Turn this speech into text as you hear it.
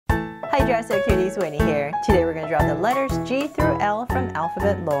Hi Dresser Cuties, Winnie here. Today we're going to draw the letters G through L from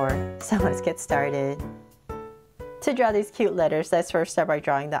alphabet lore. So let's get started. To draw these cute letters, let's first start by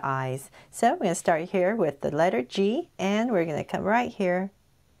drawing the eyes. So we're going to start here with the letter G, and we're going to come right here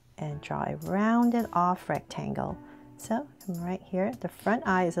and draw a rounded off rectangle. So come right here. The front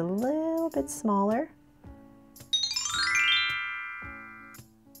eye is a little bit smaller.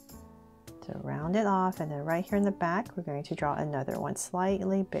 So round it off, and then right here in the back we're going to draw another one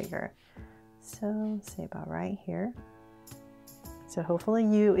slightly bigger. So say about right here. So hopefully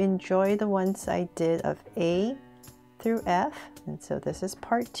you enjoy the ones I did of A through F, and so this is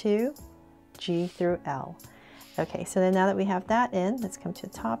part 2, G through L. Okay, so then now that we have that in, let's come to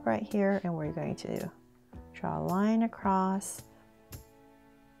the top right here, and we're going to draw a line across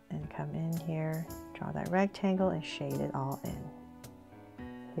and come in here, draw that rectangle and shade it all in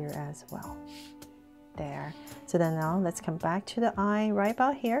here as well. There. So then now let's come back to the eye right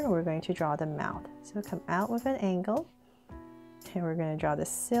about here, and we're going to draw the mouth. So come out with an angle, and we're going to draw the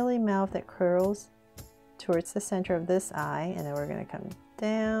silly mouth that curls towards the center of this eye, and then we're going to come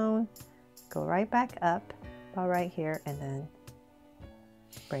down, go right back up about right here, and then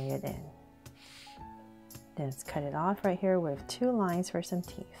bring it in. Then let's cut it off right here with 2 lines for some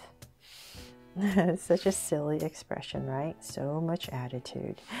teeth. Such a silly expression, right? So much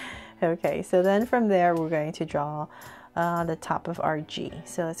attitude. Okay, so then from there we're going to draw the top of our G.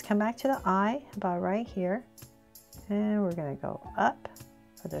 So let's come back to the eye about right here, and we're going to go up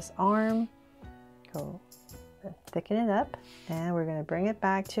for this arm, go thicken it up, and we're going to bring it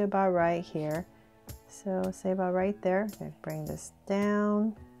back to about right here. So say about right there. We're going to bring this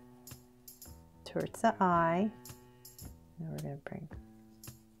down towards the eye, and we're going to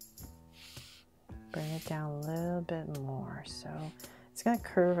bring it down a little bit more. So it's going to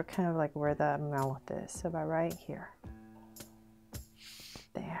curve kind of like where the mouth is. So about right here.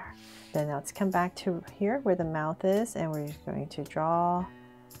 There. Then now let's come back to here where the mouth is, and we're just going to draw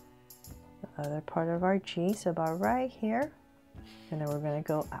the other part of our G. So about right here. And then we're going to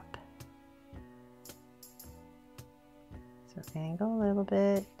go up. So angle a little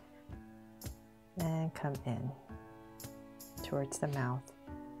bit and come in towards the mouth.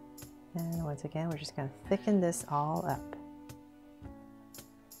 And once again, we're just going to thicken this all up.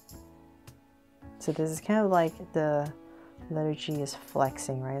 So this is kind of like the letter G is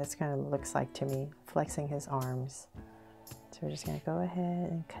flexing, right? That's kind of looks like to me, flexing his arms. So we're just going to go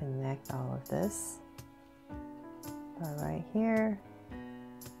ahead and connect all of this. Right here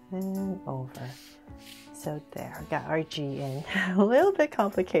and over. So there, I got our G in. A little bit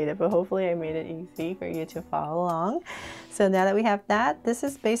complicated, but hopefully I made it easy for you to follow along. So now that we have that, this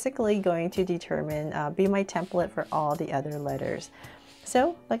is basically going to determine, be my template for all the other letters.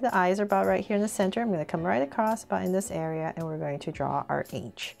 So like the eyes are about right here in the center, I'm going to come right across about in this area, and we're going to draw our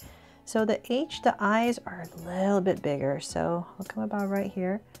H. So the H, the eyes are a little bit bigger, so I'll come about right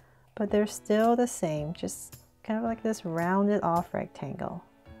here, but they're still the same, just kind of like this rounded off rectangle.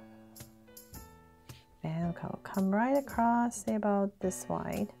 And I'll come right across, say about this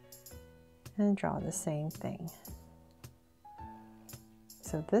wide, and draw the same thing.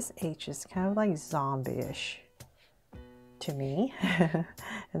 So this H is kind of like zombie-ish to me. And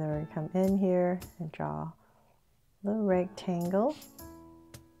then we're going to come in here and draw a little rectangle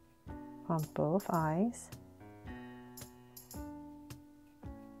on both eyes.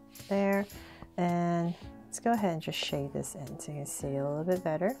 There. And let's go ahead and just shade this in so you can see a little bit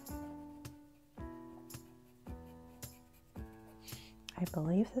better. I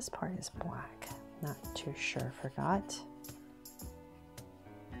believe this part is black. Not too sure, forgot.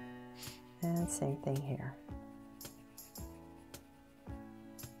 And same thing here.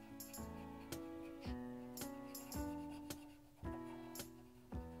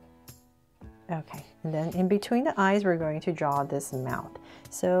 Okay, and then in between the eyes, we're going to draw this mouth.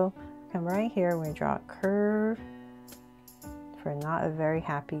 So come right here, we're going to draw a curve for not a very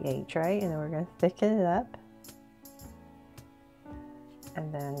happy H, right? And then we're going to thicken it up.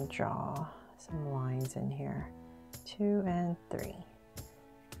 And then draw some lines in here, 2 and 3.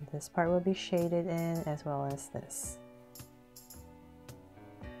 This part will be shaded in as well as this.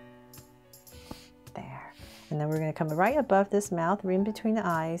 There. And then we're going to come right above this mouth, right in between the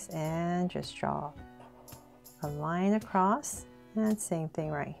eyes, and just draw a line across, and same thing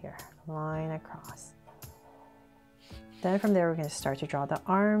right here, line across. Then from there, we're going to start to draw the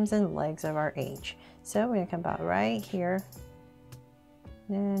arms and legs of our H. So we're going to come about right here,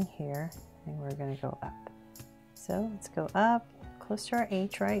 and here, and we're going to go up. So let's go up close to our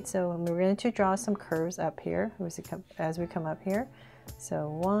H, right? So we're going to draw some curves up here as we come up here. So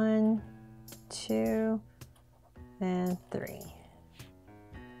 1, 2, and 3.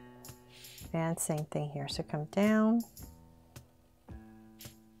 And same thing here. So come down.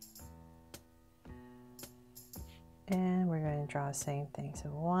 And we're going to draw the same thing. So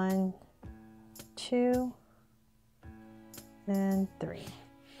 1, 2, and 3.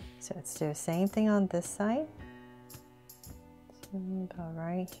 So let's do the same thing on this side. So about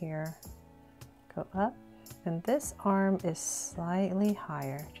right here. Go up. And this arm is slightly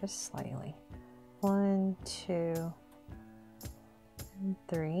higher, just slightly. 1, 2, and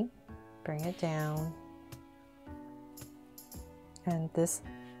 3. Bring it down. And this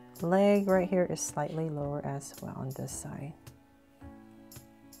leg right here is slightly lower as well on this side.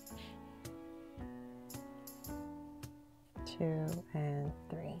 Two and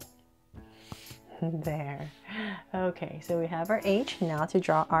 3. There. Okay, so we have our H. Now to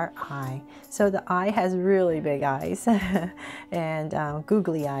draw our I. So the I has really big eyes and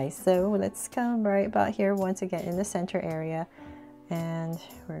googly eyes. So let's come right about here once again in the center area, and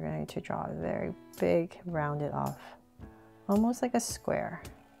we're going to draw a very big rounded off, almost like a square.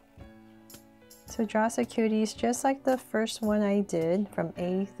 So draw some cuties just like the first one I did from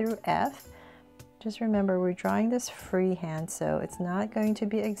A through F. Just remember, we're drawing this freehand, so it's not going to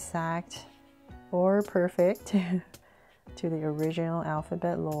be exact or perfect to the original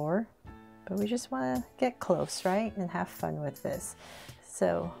alphabet lore, but we just want to get close, right, and have fun with this.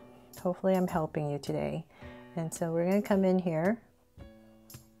 So hopefully I'm helping you today. And so we're going to come in here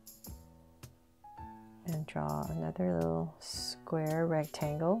and draw another little square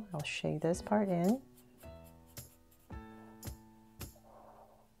rectangle. I'll shade this part in.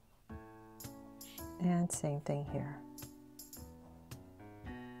 And same thing here.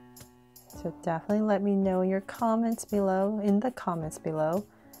 So definitely let me know in your comments below,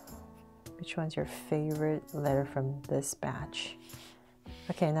 which one's your favorite letter from this batch.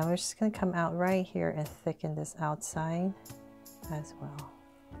 Okay, now we're just going to come out right here and thicken this outside as well.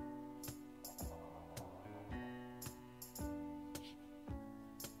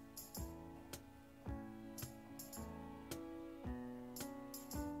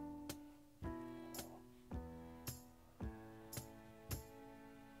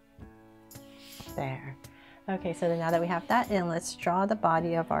 There. Okay, so now that we have that in, let's draw the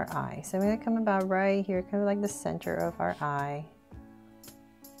body of our eye. So I'm going to come about right here, kind of like the center of our eye.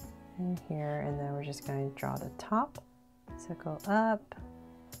 And here, and then we're just going to draw the top. So go up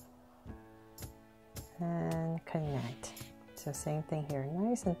and connect. So same thing here,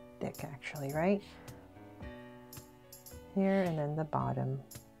 nice and thick actually, right? Here, and then the bottom.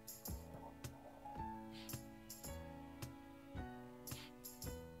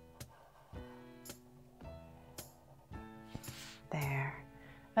 There.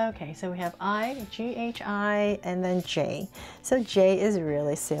 Okay, so we have I, G-H-I, and then J. So J is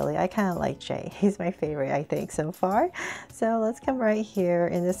really silly. I kind of like J. He's my favorite, I think, so far. So let's come right here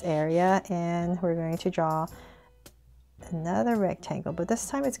in this area, and we're going to draw another rectangle, but this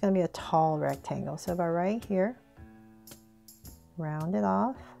time it's going to be a tall rectangle. So about right here, round it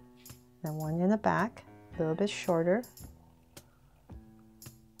off, then one in the back, a little bit shorter,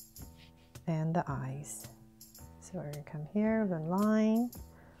 and the eyes. So we're going to come here with a line,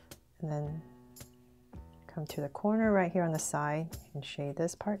 and then come to the corner right here on the side and shade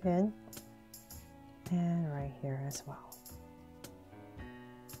this part in, and right here as well.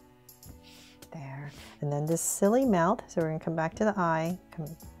 There. And then this silly mouth, so we're going to come back to the eye, come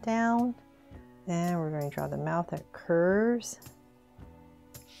down, and we're going to draw the mouth that curves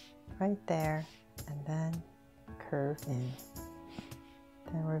right there, and then curve in.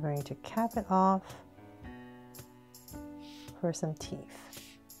 Then we're going to cap it off for some teeth.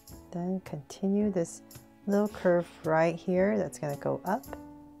 Then continue this little curve right here that's going to go up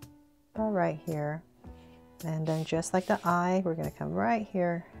about right here, and then just like the eye, we're going to come right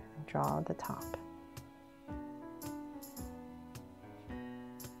here and draw the top.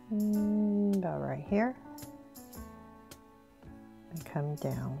 About right here, and come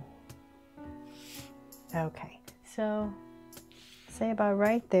down. Okay, so say about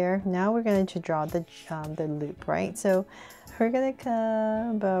right there. Now we're going to draw the loop, right? So we're going to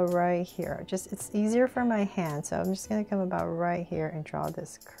come about right here. Just, it's easier for my hand, so I'm just going to come about right here and draw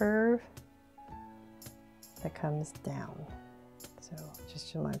this curve that comes down. So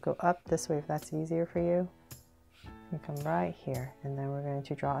just want to go up this way if that's easier for you. You come right here, and then we're going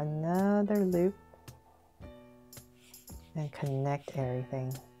to draw another loop and connect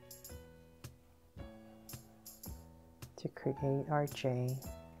everything to create our J.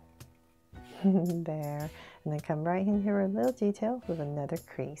 There. And then come right in here with a little detail with another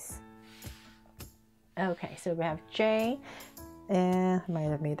crease. Okay, so we have J, and I might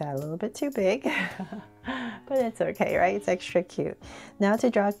have made that a little bit too big, but it's okay, right? It's extra cute. Now to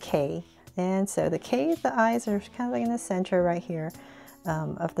draw K. And so the eyes are kind of like in the center right here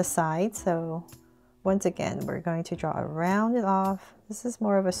of the side. So once again, we're going to draw a rounded off. This is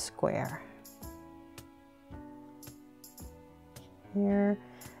more of a square. Here,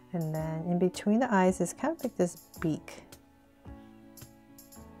 and then in between the eyes is kind of like this beak.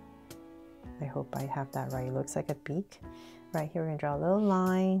 I hope I have that right. It looks like a beak. Right here, we're gonna draw a little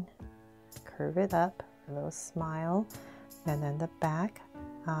line, curve it up, a little smile, and then the back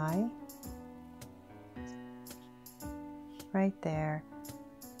eye right there.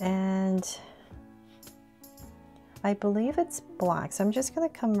 And I believe it's black, so I'm just gonna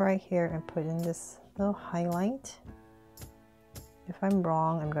come right here and put in this little highlight. If I'm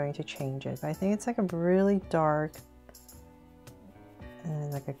wrong, I'm going to change it, but I think it's like a really dark and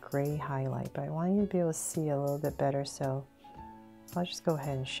then like a gray highlight, but I want you to be able to see a little bit better, so I'll just go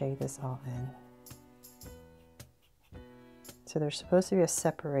ahead and shade this all in. So there's supposed to be a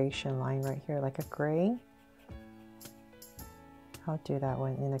separation line right here, like a gray. I'll do that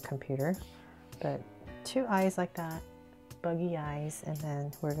one in the computer, but 2 eyes like that, buggy eyes, and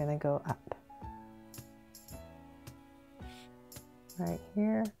then we're gonna go up. Right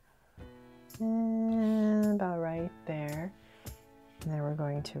here, and about right there. And then we're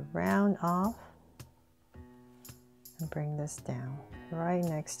going to round off and bring this down right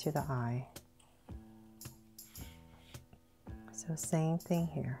next to the eye. So same thing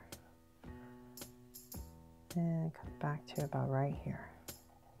here. And come back to about right here.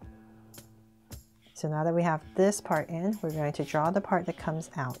 So now that we have this part in, we're going to draw the part that comes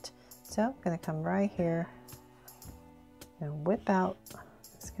out. So I'm going to come right here and whip out,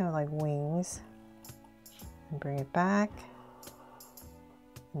 it's kind of like wings, and bring it back.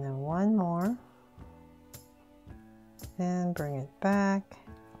 And then one more, and bring it back.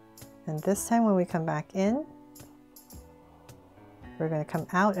 And this time when we come back in, we're going to come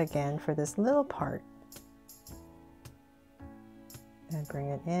out again for this little part. And bring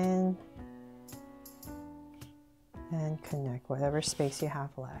it in. And connect whatever space you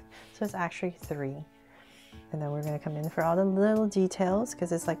have left. So it's actually 3. And then we're going to come in for all the little details,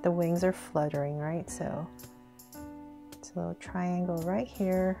 because it's like the wings are fluttering, right? So it's a little triangle right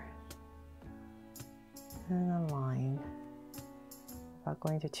here, and a line. Without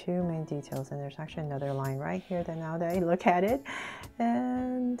going to too many details, and there's actually another line right here that now that I look at it,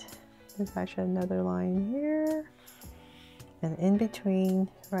 and there's actually another line here, and in between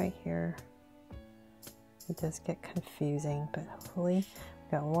right here, it does get confusing, but hopefully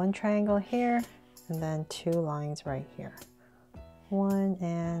we've got one triangle here, and then 2 lines right here. 1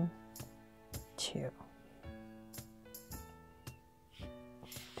 and 2.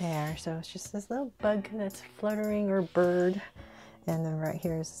 There, so it's just this little bug that's fluttering, or bird, and then right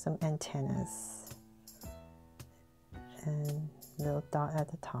here is some antennas and little dot at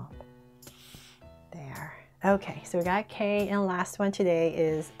the top. There. Okay, so we got K, and last one today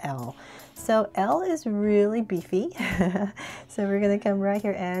is L. So L is really beefy. So we're gonna come right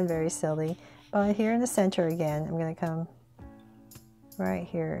here, and very silly. But here in the center again, I'm gonna come right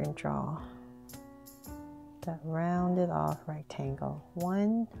here and draw that rounded off rectangle.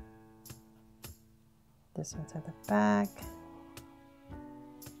 1, this one's at the back,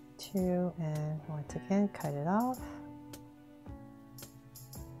 2, and once again cut it off.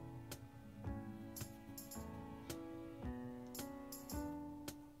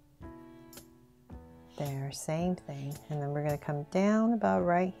 There, same thing. And then we're going to come down about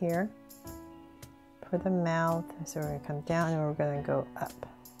right here for the mouth. So we're going to come down, and we're going to go up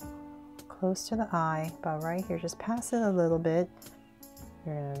close to the eye, about right here. Just pass it a little bit.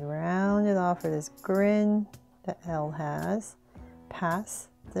 You're going to round it off for this grin that L has. Pass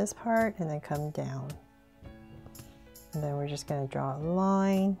this part and then come down. And then we're just going to draw a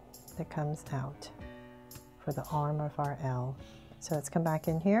line that comes out for the arm of our L. So let's come back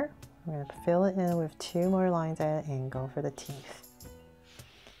in here. I'm going to fill it in with 2 more lines at an angle for the teeth.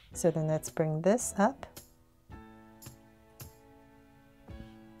 So then let's bring this up.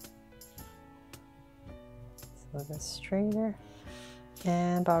 A little bit straighter,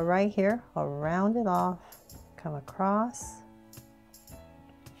 and about right here I'll round it off, come across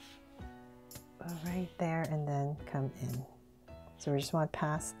about right there, and then come in. So we just want to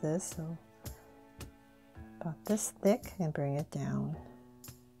pass this, so about this thick, and bring it down.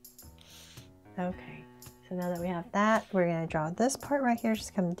 Okay, so now that we have that, we're going to draw this part right here.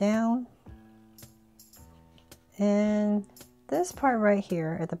 Just come down, and this part right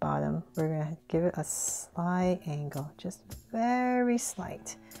here at the bottom, we're going to give it a slight angle, just very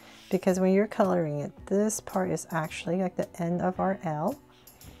slight, because when you're coloring it, this part is actually like the end of our L.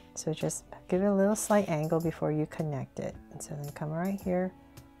 So just give it a little slight angle before you connect it. And so then come right here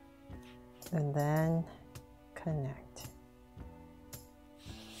and then connect.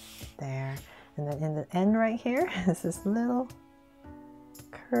 There. And then in the end right here is this little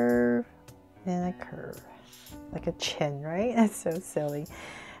curve and a curve. Like a chin, right? That's so silly.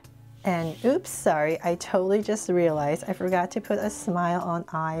 And oops, sorry, I totally just realized I forgot to put a smile on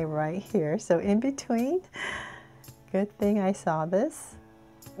eye right here. So in between, good thing I saw this.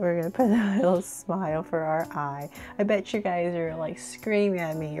 We're gonna put a little smile for our eye. I bet you guys are like screaming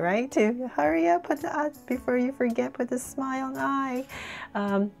at me, right? To hurry up, put the before you forget, put the smile on eye.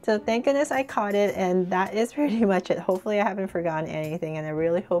 So thank goodness I caught it, and that is pretty much it. Hopefully I haven't forgotten anything, and I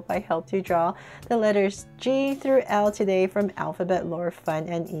really hope I helped you draw the letters G through L today from Alphabet Lore Fun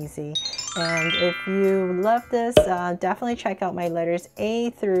and Easy. And if you love this, definitely check out my letters A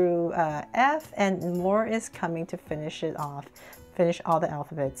through F, and more is coming to finish it off. Finish all the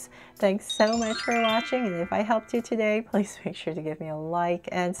alphabets. Thanks so much for watching, and if I helped you today, please make sure to give me a like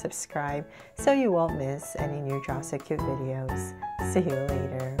and subscribe so you won't miss any new Draw So Cute videos. See you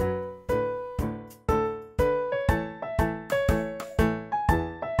later.